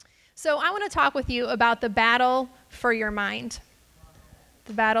So I want to talk with you about the battle for your mind.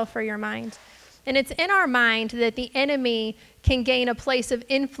 The battle for your mind. And it's in our mind that the enemy can gain a place of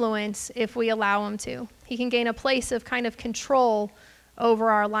influence if we allow him to. He can gain a place of kind of control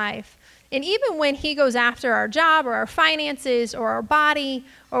over our life. And even when he goes after our job or our finances or our body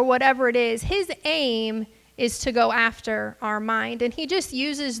or whatever it is, his aim is to go after our mind. And he just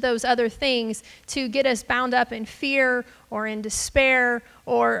uses those other things to get us bound up in fear or in despair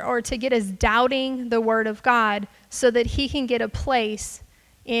or to get us doubting the word of God so that he can get a place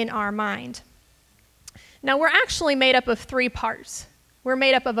in our mind. Now, we're actually made up of three parts. We're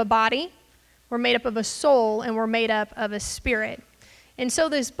made up of a body, we're made up of a soul, and we're made up of a spirit. And so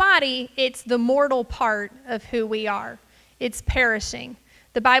this body, it's the mortal part of who we are. It's perishing.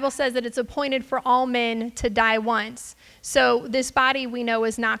 The Bible says that it's appointed for all men to die once. So this body we know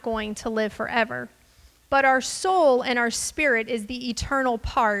is not going to live forever. But our soul and our spirit is the eternal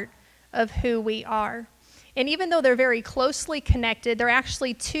part of who we are. And even though they're very closely connected, they're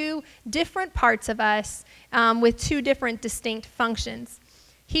actually two different parts of us with two different distinct functions.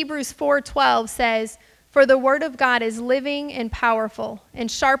 Hebrews 4:12 says, "For the word of God is living and powerful and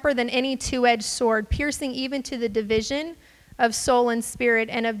sharper than any two-edged sword, piercing even to the division of soul and spirit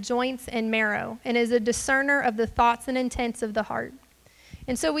and of joints and marrow, and is a discerner of the thoughts and intents of the heart."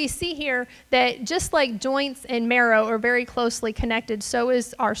 And so we see here that just like joints and marrow are very closely connected, so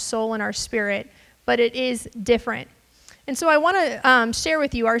is our soul and our spirit, but it is different. And so I want to share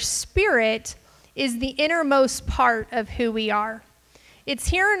with you, our spirit is the innermost part of who we are. It's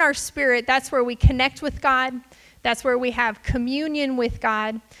here in our spirit, that's where we connect with God. That's where we have communion with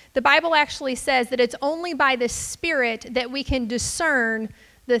God. The Bible actually says that it's only by the Spirit that we can discern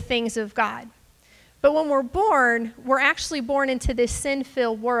the things of God. But when we're born, we're actually born into this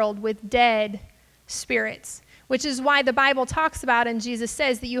sin-filled world with dead spirits, which is why the Bible talks about and Jesus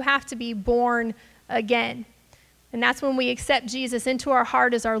says that you have to be born again. And that's when we accept Jesus into our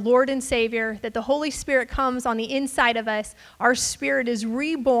heart as our Lord and Savior, that the Holy Spirit comes on the inside of us, our spirit is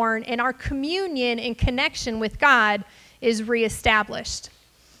reborn, and our communion and connection with God is reestablished.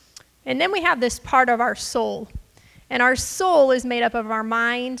 And then we have this part of our soul. And our soul is made up of our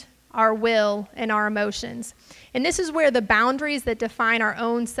mind, our will, and our emotions. And this is where the boundaries that define our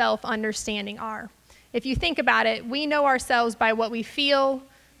own self-understanding are. If you think about it, we know ourselves by what we feel,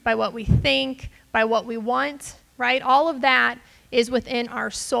 by what we think, by what we want, right? All of that is within our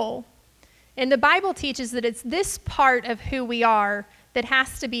soul. And the Bible teaches that it's this part of who we are that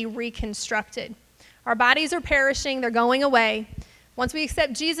has to be reconstructed. Our bodies are perishing, they're going away. Once we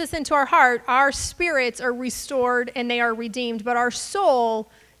accept Jesus into our heart, our spirits are restored and they are redeemed, but our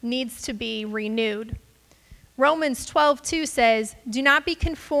soul needs to be renewed. Romans 12:2 says, "Do not be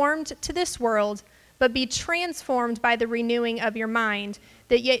conformed to this world, but be transformed by the renewing of your mind,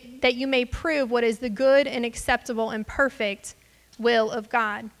 that you may prove what is the good and acceptable and perfect will of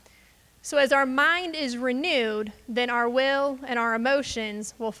God." So as our mind is renewed, then our will and our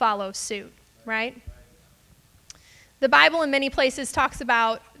emotions will follow suit, right? The Bible in many places talks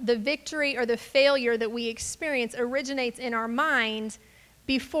about the victory or the failure that we experience originates in our mind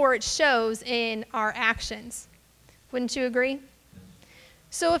before it shows in our actions. Wouldn't you agree?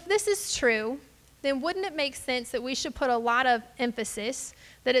 So if this is true, then wouldn't it make sense that we should put a lot of emphasis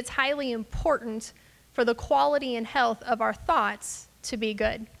that it's highly important for the quality and health of our thoughts to be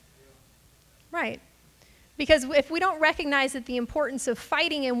good? Right. Because if we don't recognize that the importance of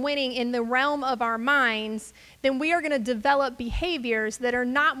fighting and winning in the realm of our minds, then we are going to develop behaviors that are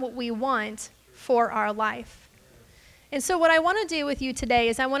not what we want for our life. And so what I want to do with you today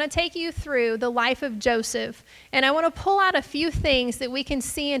is I want to take you through the life of Joseph, and I want to pull out a few things that we can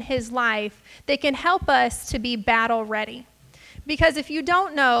see in his life that can help us to be battle ready. Because if you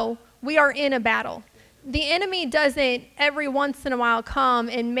don't know, we are in a battle. The enemy doesn't every once in a while come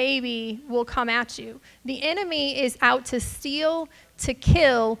and maybe will come at you. The enemy is out to steal, to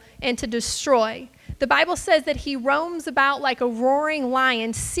kill, and to destroy. The Bible says that he roams about like a roaring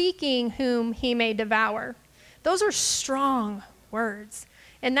lion, seeking whom he may devour. Those are strong words.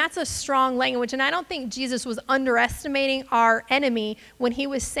 And that's a strong language. And I don't think Jesus was underestimating our enemy when he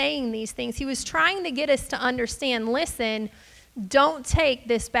was saying these things. He was trying to get us to understand, listen, don't take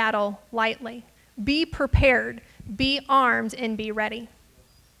this battle lightly. Be prepared, be armed, and be ready.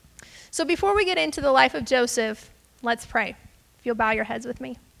 So before we get into the life of Joseph, let's pray. If you'll bow your heads with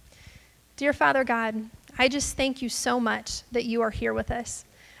me. Dear Father God, I just thank you so much that you are here with us.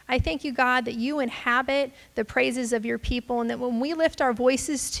 I thank you, God, that you inhabit the praises of your people, and that when we lift our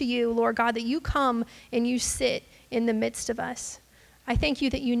voices to you, Lord God, that you come and you sit in the midst of us. I thank you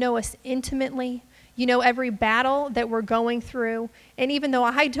that you know us intimately. You know every battle that we're going through. And even though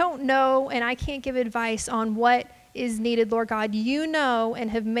I don't know and I can't give advice on what is needed, Lord God, you know and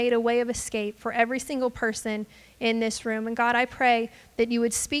have made a way of escape for every single person in this room. And God, I pray that you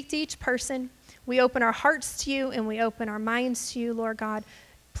would speak to each person. We open our hearts to you and we open our minds to you, Lord God.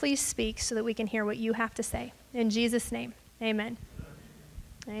 Please speak so that we can hear what you have to say. In Jesus' name, amen.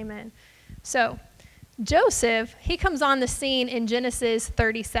 Amen. So, Joseph, he comes on the scene in Genesis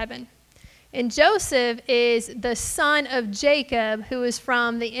 37. And Joseph is the son of Jacob, who is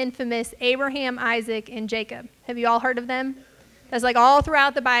from the infamous Abraham, Isaac, and Jacob. Have you all heard of them? That's like all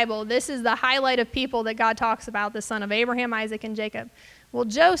throughout the Bible. This is the highlight of people that God talks about, the son of Abraham, Isaac, and Jacob. Well,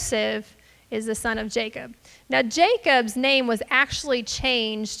 Joseph is the son of Jacob. Now, Jacob's name was actually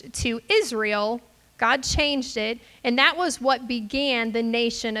changed to Israel. God changed it, and that was what began the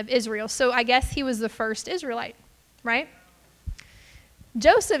nation of Israel. So I guess he was the first Israelite, right?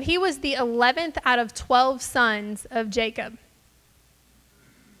 Joseph, he was the 11th out of 12 sons of Jacob.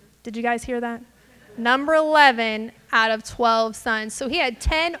 Did you guys hear that? Number 11 out of 12 sons. So he had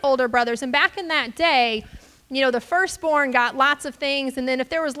 10 older brothers. And back in that day, you know, the firstborn got lots of things. And then if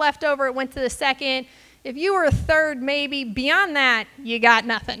there was leftover, it went to the second. If you were a third, maybe beyond that, you got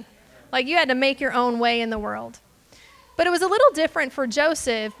nothing. Like you had to make your own way in the world. But it was a little different for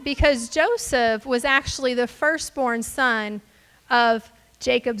Joseph because Joseph was actually the firstborn son of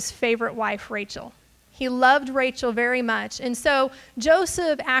Jacob's favorite wife, Rachel. He loved Rachel very much. And so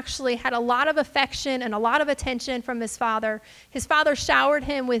Joseph actually had a lot of affection and a lot of attention from his father. His father showered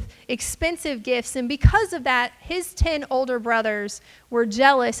him with expensive gifts. And because of that, his 10 older brothers were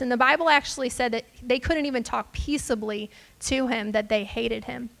jealous. And the Bible actually said that they couldn't even talk peaceably to him, that they hated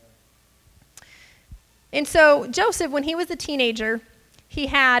him. And so Joseph, when he was a teenager, he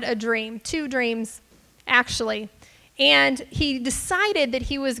had a dream, 2 dreams actually. And he decided that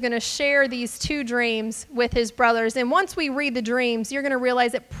he was going to share these 2 dreams with his brothers. And once we read the dreams, you're going to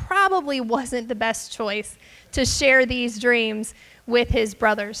realize it probably wasn't the best choice to share these dreams with his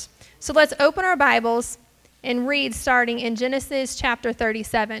brothers. So let's open our Bibles and read starting in Genesis chapter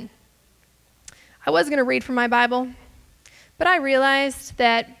 37. I was going to read from my Bible, but I realized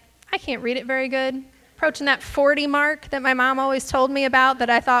that I can't read it very good. Approaching that 40 mark that my mom always told me about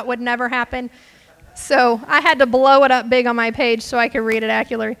that I thought would never happen. So I had to blow it up big on my page so I could read it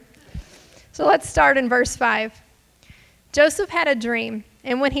accurately. So let's start in verse 5. Joseph had a dream,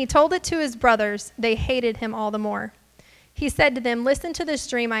 and when he told it to his brothers, they hated him all the more. He said to them, "Listen to this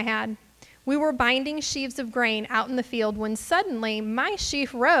dream I had. We were binding sheaves of grain out in the field when suddenly my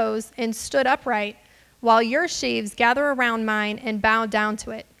sheaf rose and stood upright, while your sheaves gather around mine and bow down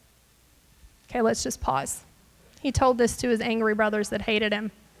to it." Okay, let's just pause. He told this to his angry brothers that hated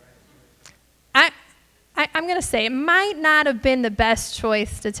him. I'm going to say it might not have been the best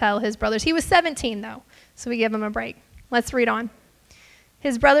choice to tell his brothers. He was 17, though, so we give him a break. Let's read on.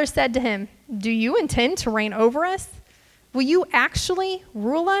 His brothers said to him, "Do you intend to reign over us? Will you actually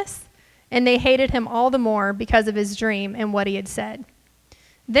rule us?" And they hated him all the more because of his dream and what he had said.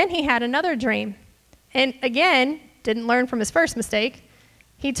 Then he had another dream, and again, didn't learn from his first mistake.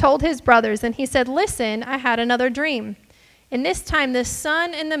 He told his brothers, and he said, "Listen, I had another dream. And this time the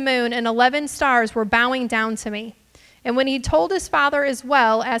sun and the moon and 11 stars were bowing down to me." And when he told his father as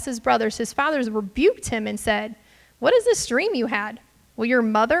well as his fathers rebuked him and said, "What is this dream you had? Will your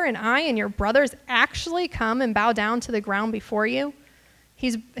mother and I and your brothers actually come and bow down to the ground before you?"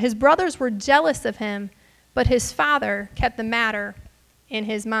 His brothers were jealous of him, but his father kept the matter in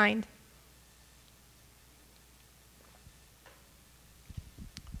his mind.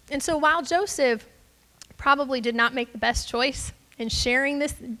 And so while Joseph probably did not make the best choice in sharing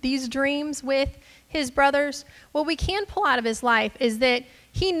these dreams with his brothers, what we can pull out of his life is that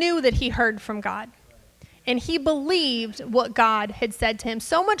he knew that he heard from God. And he believed what God had said to him,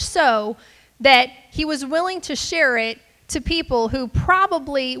 so much so that he was willing to share it to people who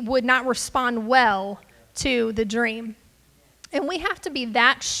probably would not respond well to the dream. And we have to be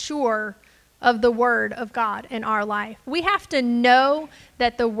that sure of the word of God in our life. We have to know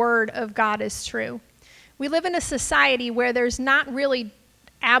that the word of God is true. We live in a society where there's not really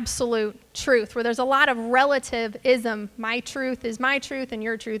absolute truth, where there's a lot of relativism. My truth is my truth and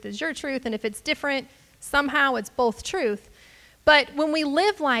your truth is your truth, and if it's different, somehow it's both truth. But when we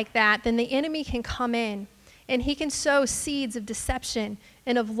live like that, then the enemy can come in and he can sow seeds of deception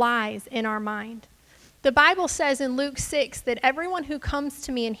and of lies in our mind. The Bible says in Luke 6 that everyone who comes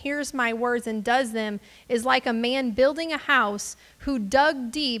to me and hears my words and does them is like a man building a house who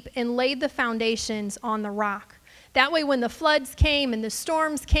dug deep and laid the foundations on the rock. That way when the floods came and the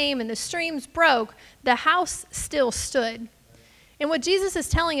storms came and the streams broke, the house still stood. And what Jesus is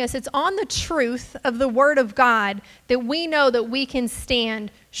telling us, it's on the truth of the Word of God that we know that we can stand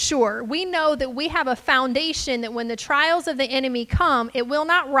sure. We know that we have a foundation that when the trials of the enemy come, it will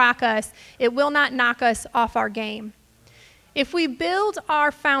not rock us. It will not knock us off our game. If we build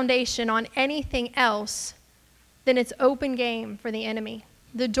our foundation on anything else, then it's open game for the enemy.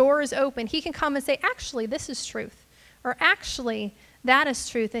 The door is open. He can come and say, actually, this is truth. Or actually, that is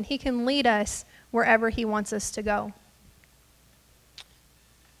truth. And he can lead us wherever he wants us to go.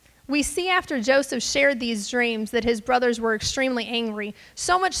 We see after Joseph shared these dreams that his brothers were extremely angry,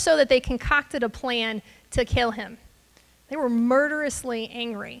 so much so that they concocted a plan to kill him. They were murderously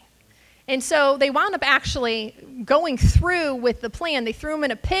angry. And so they wound up actually going through with the plan. They threw him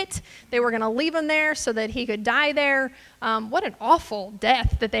in a pit. They were going to leave him there so that he could die there. What an awful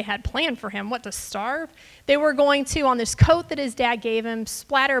death that they had planned for him. What, to starve? They were going to, on this coat that his dad gave him,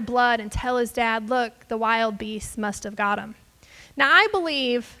 splatter blood and tell his dad, look, the wild beasts must have got him. Now, I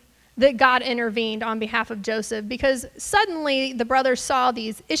believe that God intervened on behalf of Joseph because suddenly the brothers saw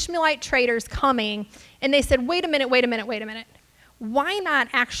these Ishmaelite traders coming and they said, wait a minute. Why not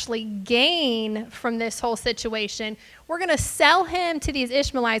actually gain from this whole situation? We're going to sell him to these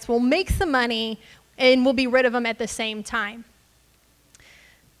Ishmaelites. We'll make some money and we'll be rid of him at the same time.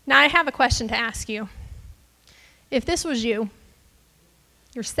 Now I have a question to ask you. If this was you,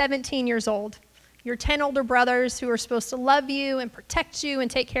 you're 17 years old, your 10 older brothers who are supposed to love you and protect you and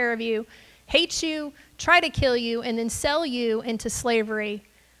take care of you, hate you, try to kill you, and then sell you into slavery,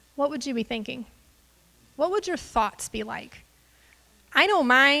 what would you be thinking? What would your thoughts be like? I know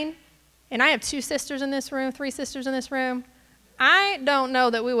mine, and I have 2 sisters in this room, 3 sisters in this room. I don't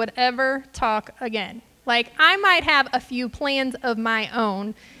know that we would ever talk again. Like, I might have a few plans of my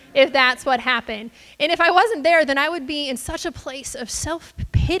own if that's what happened. And if I wasn't there, then I would be in such a place of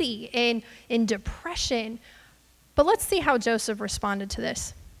self-pity and in depression. But let's see how Joseph responded to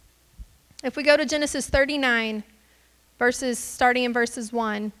this. If we go to Genesis 39, starting in verses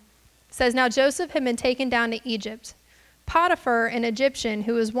 1, it says, Now Joseph had been taken down to Egypt. Potiphar, an Egyptian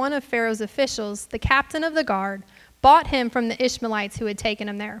who was one of Pharaoh's officials, the captain of the guard, bought him from the Ishmaelites who had taken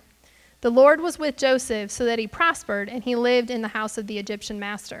him there. The Lord was with Joseph so that he prospered, and he lived in the house of the Egyptian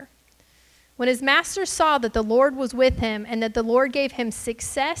master. When his master saw that the Lord was with him and that the Lord gave him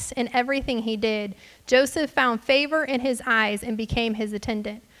success in everything he did, Joseph found favor in his eyes and became his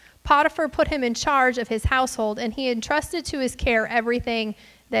attendant. Potiphar put him in charge of his household, and he entrusted to his care everything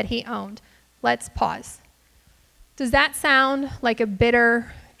that he owned. Let's pause. Does that sound like a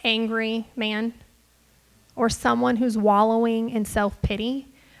bitter, angry man? Or someone who's wallowing in self-pity?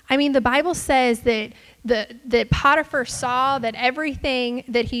 I mean, the Bible says that Potiphar saw that everything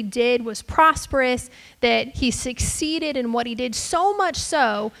that he did was prosperous, that he succeeded in what he did, so much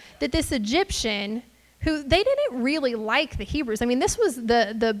so that this Egyptian, who they didn't really like the Hebrews. I mean, this was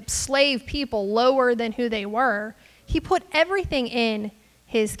the slave people lower than who they were. He put everything in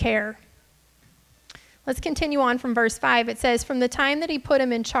his care. Let's continue on from verse 5. It says, From the time that he put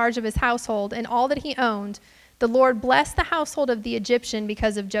him in charge of his household and all that he owned, the Lord blessed the household of the Egyptian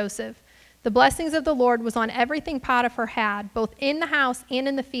because of Joseph. The blessings of the Lord was on everything Potiphar had, both in the house and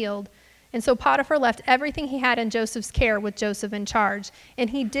in the field. And so Potiphar left everything he had in Joseph's care with Joseph in charge.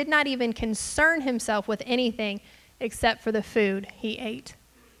 And he did not even concern himself with anything except for the food he ate.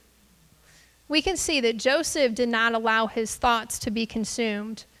 We can see that Joseph did not allow his thoughts to be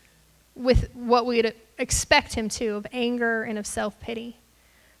consumed with what we'd expect him to, of anger and of self-pity.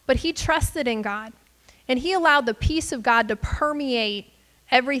 But he trusted in God. And he allowed the peace of God to permeate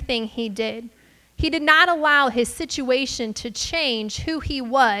everything he did. He did not allow his situation to change who he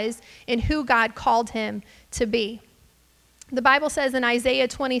was and who God called him to be. The Bible says in Isaiah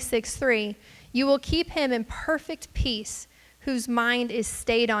 26:3, You will keep him in perfect peace, whose mind is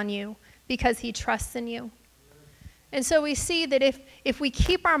stayed on you, because he trusts in you. And so we see that if we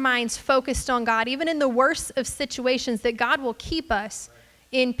keep our minds focused on God, even in the worst of situations, that God will keep us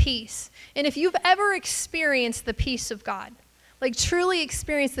in peace. And if you've ever experienced the peace of God, like truly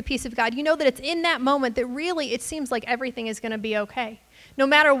experienced the peace of God, you know that it's in that moment that really it seems like everything is going to be okay. No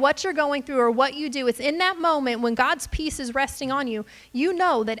matter what you're going through or what you do, it's in that moment when God's peace is resting on you, you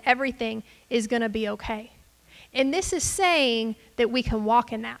know that everything is going to be okay. And this is saying that we can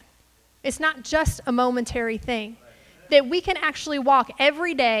walk in that. It's not just a momentary thing. That we can actually walk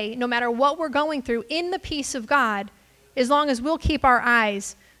every day, no matter what we're going through, in the peace of God, as long as we'll keep our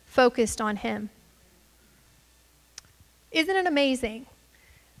eyes focused on him. Isn't it amazing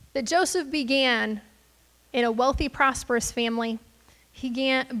that Joseph began in a wealthy, prosperous family? He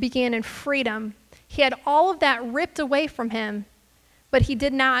began in freedom. He had all of that ripped away from him, but he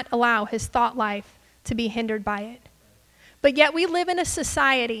did not allow his thought life to be hindered by it. But yet we live in a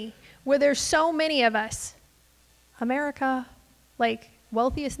society where there's so many of us, America, like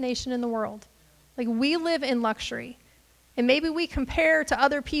wealthiest nation in the world. Like we live in luxury. And maybe we compare to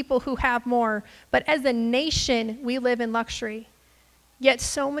other people who have more, but as a nation, we live in luxury. Yet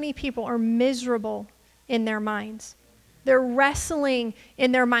so many people are miserable in their minds. They're wrestling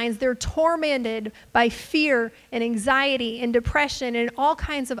in their minds. They're tormented by fear and anxiety and depression and all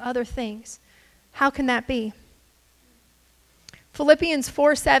kinds of other things. How can that be? Philippians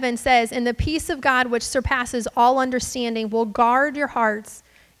 4:7 says, "And the peace of God, which surpasses all understanding, will guard your hearts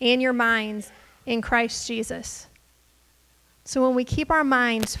and your minds in Christ Jesus." So when we keep our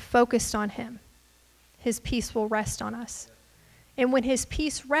minds focused on him, his peace will rest on us. And when his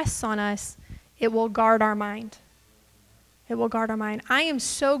peace rests on us, it will guard our mind. It will guard our mind. I am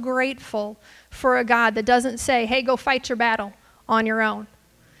so grateful for a God that doesn't say, hey, go fight your battle on your own.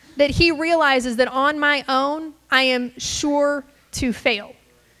 That he realizes that on my own, I am sure to fail.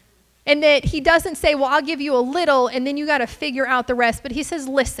 And that he doesn't say, well, I'll give you a little and then you got to figure out the rest. But he says,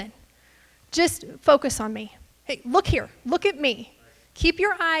 listen, just focus on me. Hey, look here. Look at me. Keep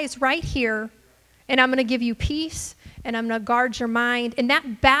your eyes right here, and I'm going to give you peace, and I'm going to guard your mind. And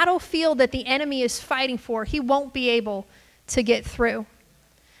that battlefield that the enemy is fighting for, he won't be able to get through.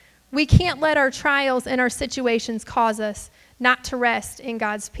 We can't let our trials and our situations cause us not to rest in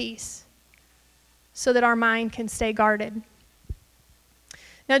God's peace so that our mind can stay guarded.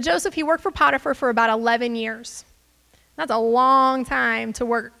 Now, Joseph, he worked for Potiphar for about 11 years. That's a long time to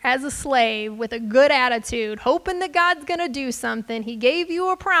work as a slave with a good attitude, hoping that God's going to do something. He gave you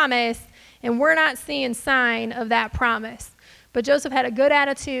a promise, and we're not seeing sign of that promise. But Joseph had a good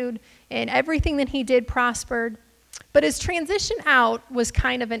attitude, and everything that he did prospered. But his transition out was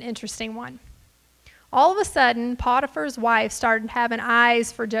kind of an interesting one. All of a sudden, Potiphar's wife started having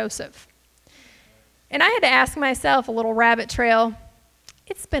eyes for Joseph. And I had to ask myself a little rabbit trail.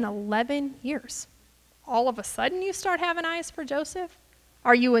 It's been 11 years. All of a sudden you start having eyes for Joseph?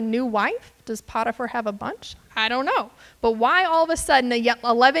 Are you a new wife? Does Potiphar have a bunch? I don't know. But why all of a sudden,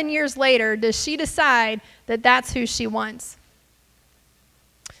 11 years later, does she decide that that's who she wants?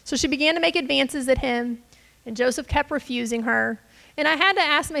 So she began to make advances at him, and Joseph kept refusing her. And I had to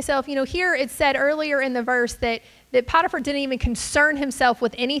ask myself, here it said earlier in the verse that Potiphar didn't even concern himself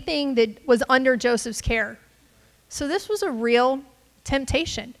with anything that was under Joseph's care. So this was a real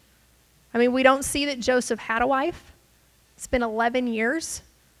temptation. I mean, we don't see that Joseph had a wife. It's been 11 years.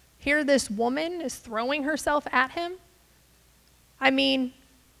 Here this woman is throwing herself at him. I mean,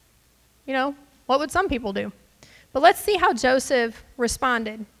 what would some people do? But let's see how Joseph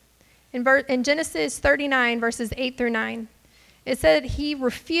responded. In Genesis 39, verses 8 through 9, it said he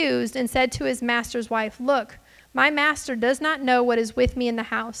refused and said to his master's wife, "Look, my master does not know what is with me in the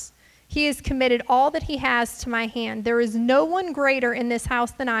house. He has committed all that he has to my hand. There is no one greater in this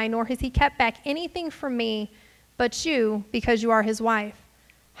house than I, nor has he kept back anything from me but you, because you are his wife.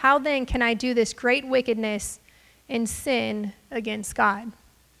 How then can I do this great wickedness and sin against God?"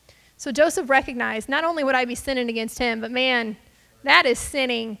 So Joseph recognized, not only would I be sinning against him, but man, that is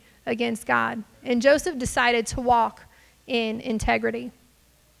sinning against God. And Joseph decided to walk in integrity.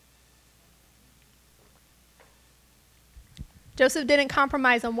 Joseph didn't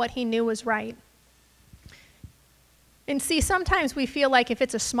compromise on what he knew was right. And see, sometimes we feel like if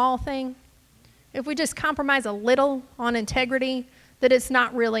it's a small thing, if we just compromise a little on integrity, that it's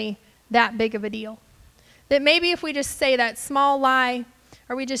not really that big of a deal. That maybe if we just say that small lie,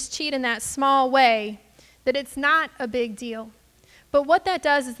 or we just cheat in that small way, that it's not a big deal. But what that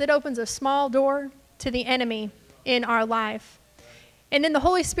does is it opens a small door to the enemy in our life. And then the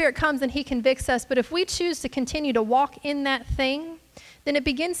Holy Spirit comes and he convicts us. But if we choose to continue to walk in that thing, then it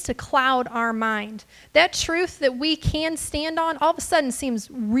begins to cloud our mind. That truth that we can stand on all of a sudden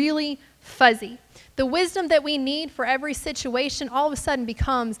seems really fuzzy. The wisdom that we need for every situation all of a sudden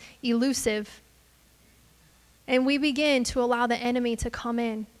becomes elusive. And we begin to allow the enemy to come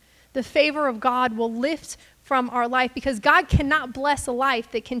in. The favor of God will lift from our life because God cannot bless a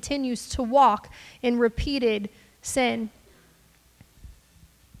life that continues to walk in repeated sin.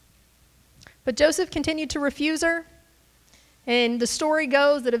 But Joseph continued to refuse her, and the story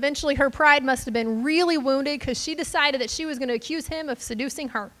goes that eventually her pride must have been really wounded because she decided that she was going to accuse him of seducing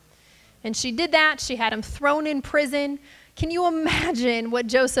her. And she did that. She had him thrown in prison. Can you imagine what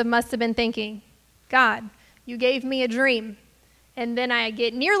Joseph must have been thinking? God, you gave me a dream, and then I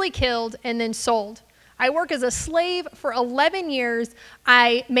get nearly killed and then sold. I work as a slave for 11 years.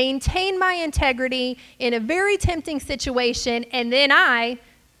 I maintain my integrity in a very tempting situation, and then I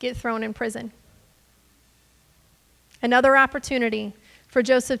get thrown in prison. Another opportunity for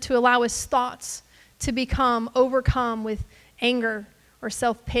Joseph to allow his thoughts to become overcome with anger or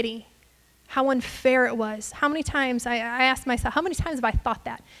self-pity. How unfair it was. How many times, I asked myself, how many times have I thought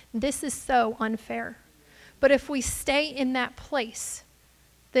that? This is so unfair. But if we stay in that place,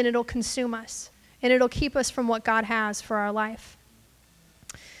 then it'll consume us, and it'll keep us from what God has for our life.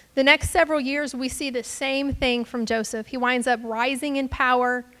 The next several years, we see the same thing from Joseph. He winds up rising in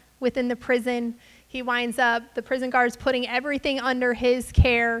power within the prison. He winds up, the prison guards putting everything under his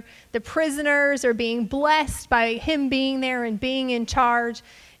care. The prisoners are being blessed by him being there and being in charge.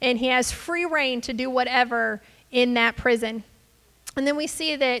 And he has free reign to do whatever in that prison. And then we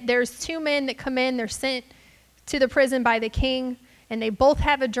see that there's two men that come in. They're sent to the prison by the king, and they both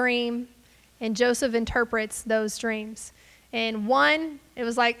have a dream, and Joseph interprets those dreams. And one, it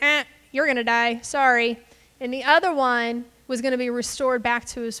was like, you're going to die, sorry. And the other one was going to be restored back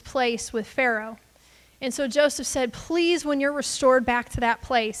to his place with Pharaoh. And so Joseph said, please, when you're restored back to that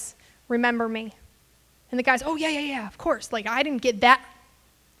place, remember me. And the guy's, oh, yeah, of course. Like, I didn't get that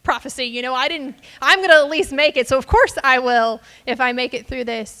prophecy, I'm going to at least make it. So of course I will if I make it through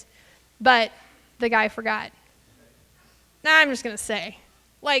this. But the guy forgot. Now I'm just going to say,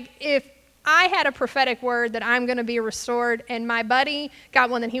 like, if I had a prophetic word that I'm going to be restored and my buddy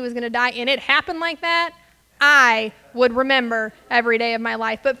got one that he was going to die and it happened like that, I would remember every day of my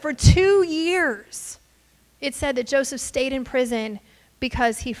life. But for 2 years, it said that Joseph stayed in prison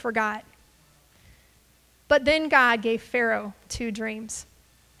because he forgot. But then God gave Pharaoh 2 dreams,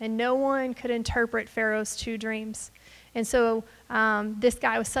 and no one could interpret Pharaoh's 2 dreams. And so this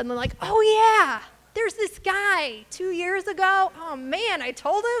guy was suddenly like, oh yeah, there's this guy 2 years ago. Oh man, I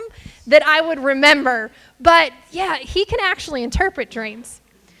told him that I would remember. But yeah, he can actually interpret dreams.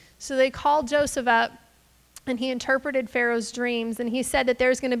 So they called Joseph up, and he interpreted Pharaoh's dreams. And he said that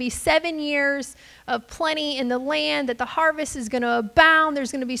there's going to be 7 years of plenty in the land, that the harvest is going to abound.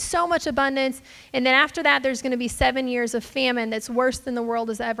 There's going to be so much abundance. And then after that, there's going to be 7 years of famine that's worse than the world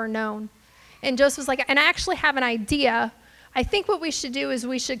has ever known. And Joseph was like, and I actually have an idea. I think what we should do is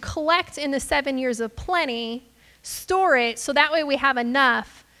we should collect in the 7 years of plenty, store it, so that way we have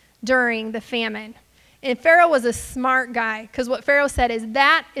enough during the famine. And Pharaoh was a smart guy, because what Pharaoh said is,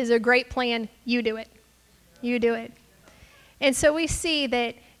 that is a great plan, you do it. You do it. And so we see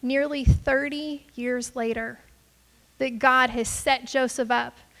that nearly 30 years later, that God has set Joseph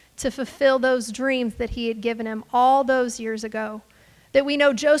up to fulfill those dreams that he had given him all those years ago, that we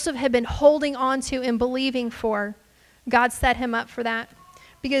know Joseph had been holding on to and believing for. God set him up for that,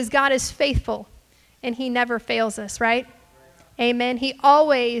 because God is faithful and he never fails us, right? Amen. He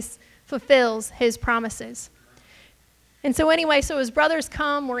always fulfills his promises. And so anyway, so his brothers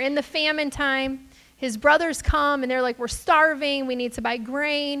come, we're in the famine time. His brothers come and they're like, we're starving, we need to buy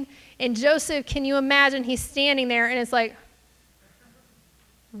grain. And Joseph, can you imagine, he's standing there and it's like,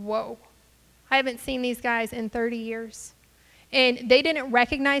 whoa, I haven't seen these guys in 30 years. And they didn't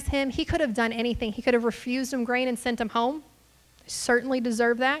recognize him. He could have done anything. He could have refused them grain and sent them home. Certainly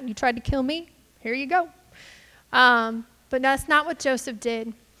deserved that. You tried to kill me. Here you go. But that's not what Joseph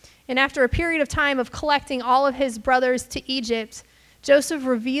did. And after a period of time of collecting all of his brothers to Egypt, Joseph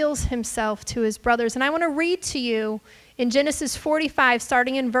reveals himself to his brothers. And I want to read to you in Genesis 45,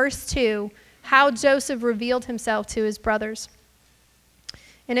 starting in verse 2, how Joseph revealed himself to his brothers.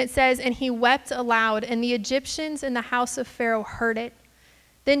 And it says, and he wept aloud, and the Egyptians in the house of Pharaoh heard it.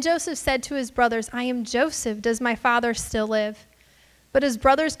 Then Joseph said to his brothers, I am Joseph. Does my father still live? But his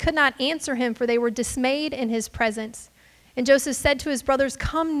brothers could not answer him, for they were dismayed in his presence. And Joseph said to his brothers,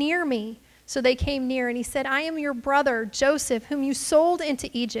 come near me. So they came near, and he said, I am your brother, Joseph, whom you sold into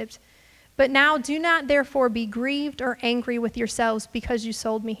Egypt. But now do not therefore be grieved or angry with yourselves because you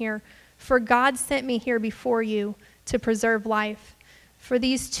sold me here. For God sent me here before you to preserve life. For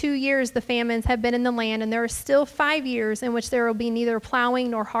these 2 years the famines have been in the land, and there are still 5 years in which there will be neither plowing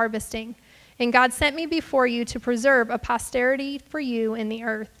nor harvesting. And God sent me before you to preserve a posterity for you in the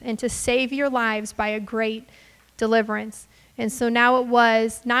earth, and to save your lives by a great deliverance. And so now it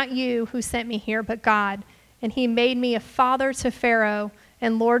was not you who sent me here, but God. And he made me a father to Pharaoh,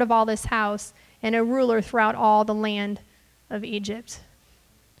 and lord of all this house, and a ruler throughout all the land of Egypt.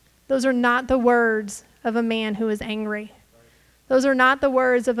 Those are not the words of a man who is angry. Those are not the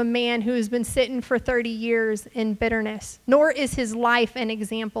words of a man who has been sitting for 30 years in bitterness, nor is his life an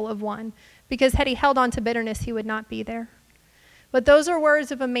example of one, because had he held on to bitterness, he would not be there. But those are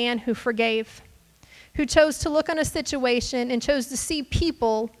words of a man who forgave, who chose to look on a situation and chose to see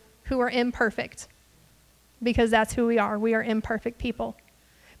people who are imperfect, because that's who we are. We are imperfect people.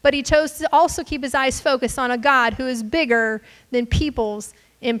 But he chose to also keep his eyes focused on a God who is bigger than people's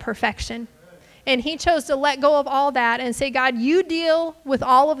imperfection. And he chose to let go of all that and say, God, you deal with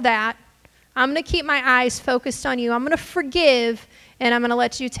all of that. I'm going to keep my eyes focused on you. I'm going to forgive, and I'm going to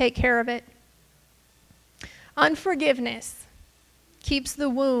let you take care of it. Unforgiveness keeps the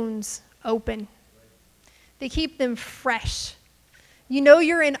wounds open. They keep them fresh. You know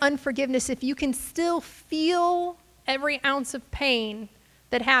you're in unforgiveness if you can still feel every ounce of pain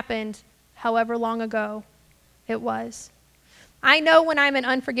that happened however long ago it was. I know when I'm in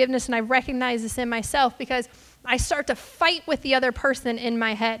unforgiveness, and I recognize this in myself because I start to fight with the other person in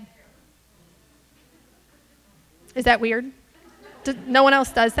my head. Is that weird? No one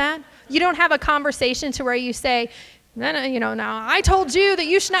else does that? You don't have a conversation to where you say, no, I told you that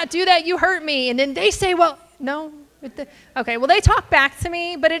you should not do that, you hurt me. And then they say, well, no. Okay, well, they talk back to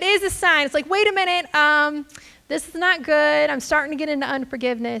me, but it is a sign. It's like, wait a minute, this is not good. I'm starting to get into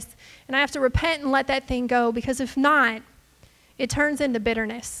unforgiveness. And I have to repent and let that thing go, because if not, it turns into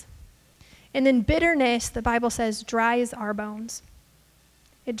bitterness. And then bitterness, the Bible says, dries our bones.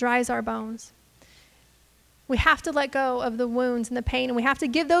 It dries our bones. We have to let go of the wounds and the pain, and we have to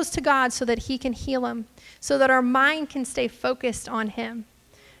give those to God so that he can heal them, so that our mind can stay focused on him.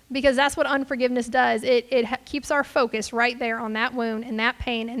 Because that's what unforgiveness does. It keeps our focus right there on that wound and that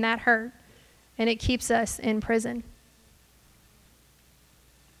pain and that hurt, and it keeps us in prison.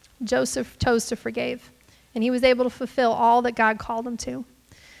 Joseph chose to forgive, and he was able to fulfill all that God called him to.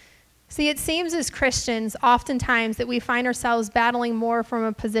 See, it seems as Christians oftentimes that we find ourselves battling more from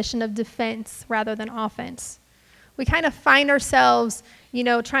a position of defense rather than offense. We kind of find ourselves,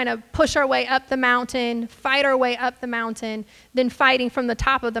 trying to push our way up the mountain, fight our way up the mountain, then fighting from the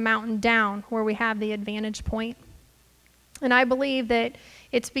top of the mountain down where we have the advantage point. And I believe that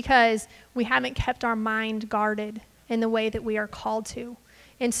it's because we haven't kept our mind guarded in the way that we are called to.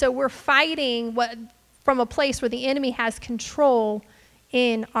 And so we're fighting from a place where the enemy has control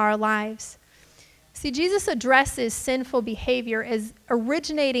in our lives. See, Jesus addresses sinful behavior as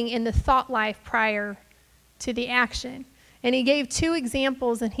originating in the thought life prior to the action. And he gave 2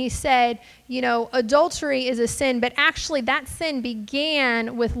 examples, and he said, adultery is a sin, but actually that sin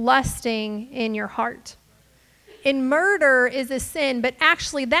began with lusting in your heart. And murder is a sin, but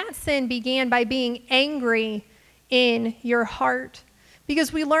actually that sin began by being angry in your heart.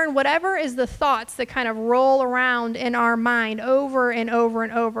 Because we learn whatever is the thoughts that kind of roll around in our mind over and over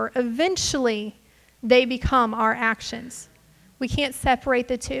and over, eventually they become our actions. We can't separate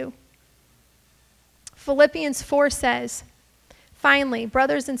the two. Philippians 4 says, finally,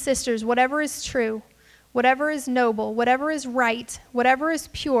 brothers and sisters, whatever is true, whatever is noble, whatever is right, whatever is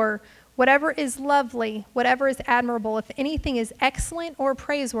pure, whatever is lovely, whatever is admirable, if anything is excellent or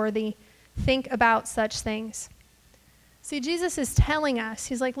praiseworthy, think about such things. See, Jesus is telling us,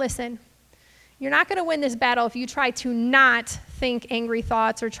 he's like, listen, you're not going to win this battle if you try to not think angry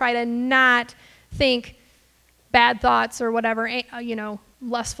thoughts or try to not think bad thoughts or whatever,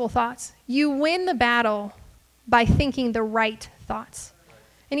 lustful thoughts. You win the battle by thinking the right thoughts.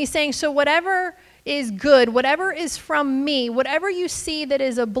 And he's saying, so whatever is good, whatever is from me, whatever you see that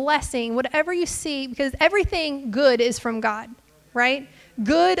is a blessing, whatever you see, because everything good is from God, right?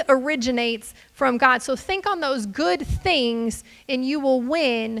 Good originates from God. So think on those good things and you will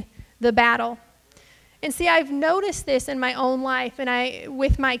win the battle. And see, I've noticed this in my own life and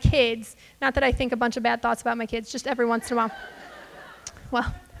with my kids. Not that I think a bunch of bad thoughts about my kids, just every once in a while.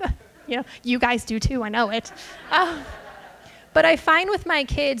 Well, you guys do too, I know it. But I find with my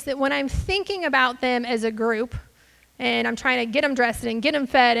kids that when I'm thinking about them as a group, and I'm trying to get them dressed and get them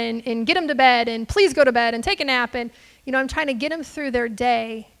fed and get them to bed and please go to bed and take a nap, and I'm trying to get them through their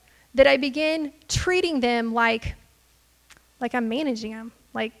day, that I begin treating them like I'm managing them,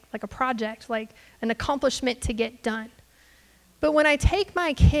 like a project, like an accomplishment to get done. But when I take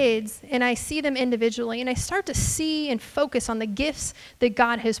my kids and I see them individually and I start to see and focus on the gifts that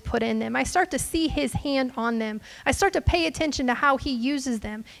God has put in them, I start to see his hand on them. I start to pay attention to how he uses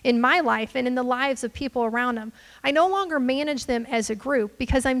them in my life and in the lives of people around them. I no longer manage them as a group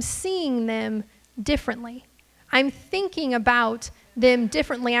because I'm seeing them differently. I'm thinking about them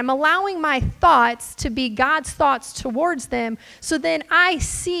differently. I'm allowing my thoughts to be God's thoughts towards them, so then I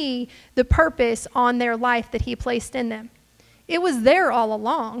see the purpose on their life that he placed in them. It was there all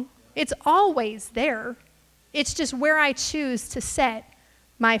along. It's always there. It's just where I choose to set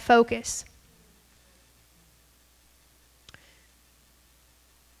my focus.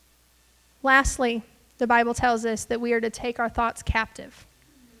 Lastly, the Bible tells us that we are to take our thoughts captive.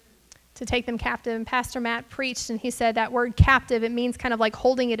 To take them captive. And Pastor Matt preached and he said that word captive, it means kind of like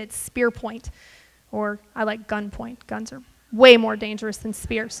holding it at spear point. Or I like gun point. Guns are way more dangerous than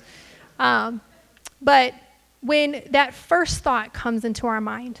spears. But when that first thought comes into our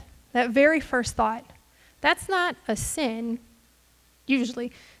mind, that very first thought, that's not a sin,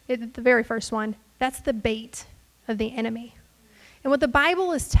 usually, the very first one, that's the bait of the enemy. And what the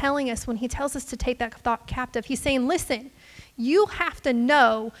Bible is telling us when he tells us to take that thought captive, he's saying, listen, you have to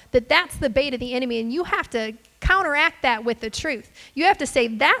know that that's the bait of the enemy, and you have to counteract that with the truth. You have to say,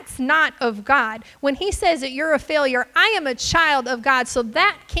 that's not of God. When he says that you're a failure, I am a child of God, so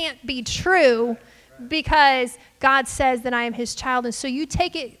that can't be true because God says that I am his child. And so you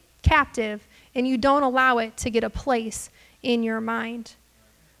take it captive and you don't allow it to get a place in your mind.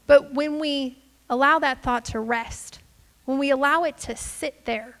 But when we allow that thought to rest, when we allow it to sit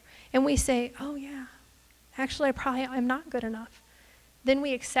there and we say, oh yeah, actually I'm not good enough, then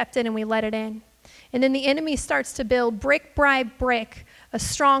we accept it and we let it in. And then the enemy starts to build brick by brick a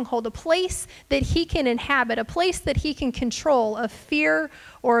stronghold, a place that he can inhabit, a place that he can control of fear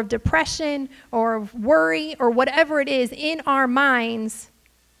or of depression or of worry or whatever it is in our minds,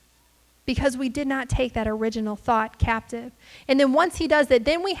 because we did not take that original thought captive. And then once he does that,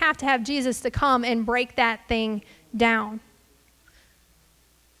 then we have to have Jesus to come and break that thing down.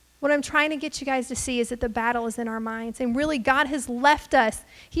 What I'm trying to get you guys to see is that the battle is in our minds. And really, God has left us.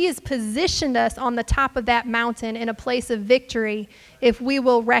 He has positioned us on the top of that mountain in a place of victory if we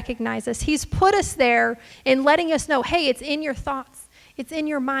will recognize us. He's put us there and letting us know, hey, it's in your thoughts. It's in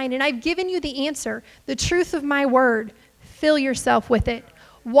your mind. And I've given you the answer, the truth of my word. Fill yourself with it.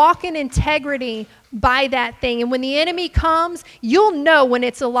 Walk in integrity by that thing. And when the enemy comes, you'll know when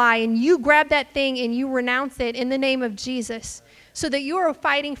it's a lie. And you grab that thing and you renounce it in the name of Jesus, so that you are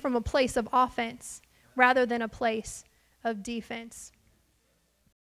fighting from a place of offense rather than a place of defense.